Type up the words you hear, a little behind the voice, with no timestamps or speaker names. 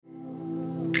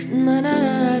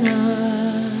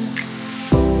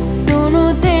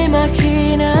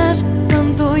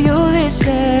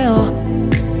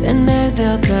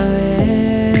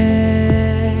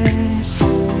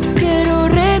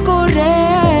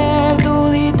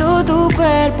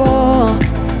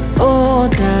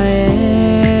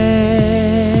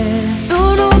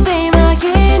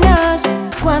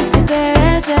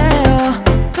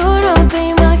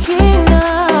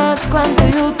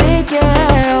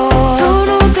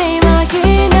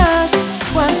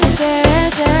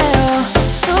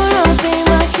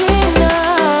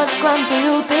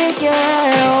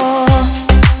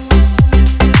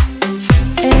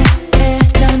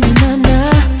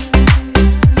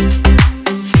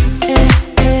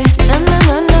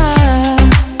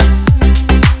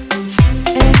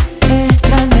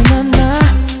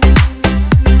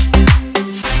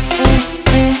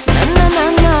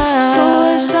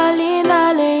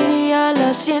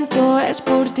siento es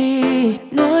por ti.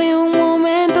 No hay un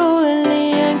momento del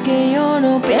día en que yo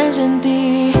no piense en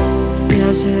ti.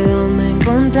 Ya sé dónde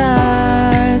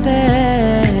encontrarte.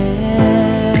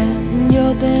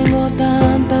 Yo tengo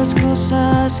tantas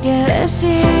cosas que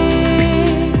decir.